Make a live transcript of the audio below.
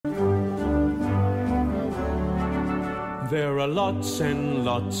There are lots and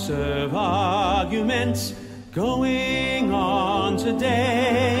lots of arguments going on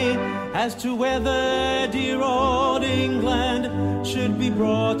today as to whether dear old England should be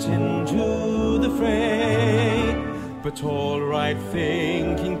brought into the fray. But all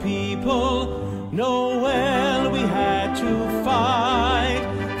right-thinking people know well we had to fight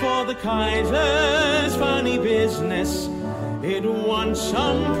for the Kaiser's funny business. It wants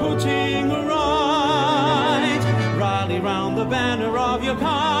some putting right. Rally round the banner of your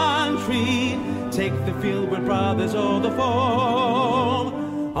country, take the field with brothers or the foe.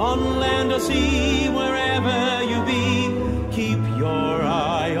 On land or sea, wherever you be, keep your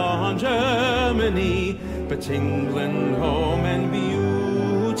eye on Germany. But England, home and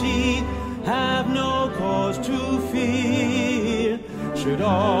beauty, have no cause to fear. Should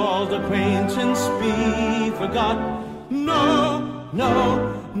old acquaintance be forgot? No,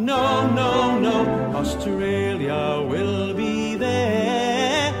 no, no, no, no. Australia will be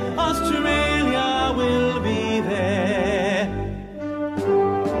there. Australia will be there.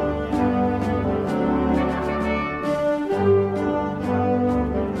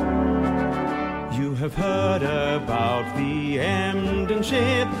 You have heard about the Emden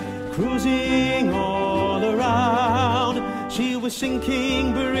ship cruising all around. She was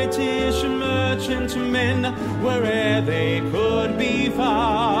sinking British merchantmen where'er they could be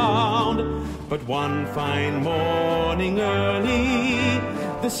found. But one fine morning early,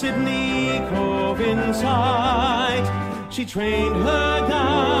 the Sydney Cove in sight, she trained her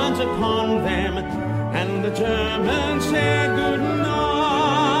guns upon them, and the Germans said good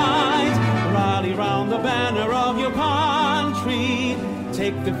night. Rally round the banner of your country,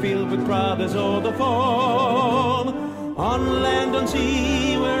 take the field with brothers or the foe. On land, on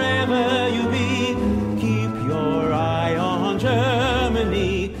sea, wherever you be, keep your eye on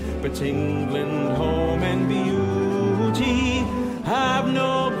Germany. But England, home and beauty, have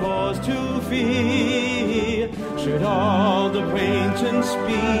no cause to fear. Should old acquaintance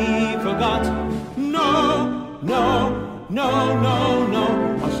be forgot? No, no, no, no, no.